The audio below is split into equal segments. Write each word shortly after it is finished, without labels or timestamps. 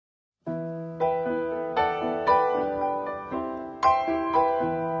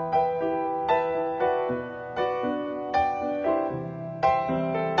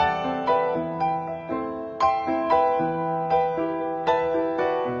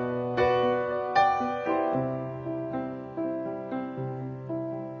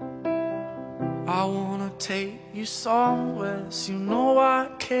take you somewhere, so you know I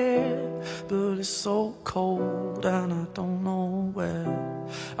care. But it's so cold and I don't know where.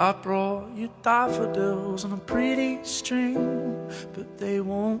 I brought you daffodils on a pretty string, but they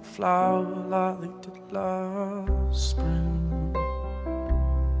won't flower like they did last spring.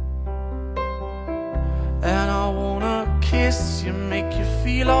 And I wanna kiss you, make you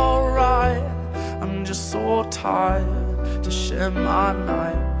feel alright. I'm just so tired to share my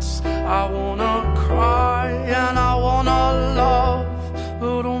nights. I wanna cry and I wanna love,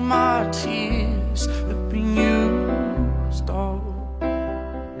 but all my tears have been used up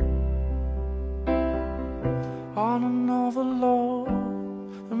on another love,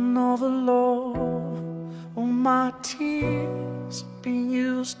 another love. All my tears have been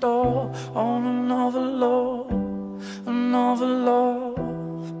used up on another love, another love.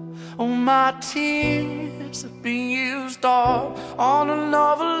 All my tears have been used up on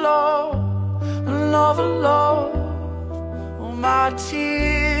another love, another love. All my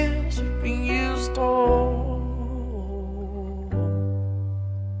tears have been used up.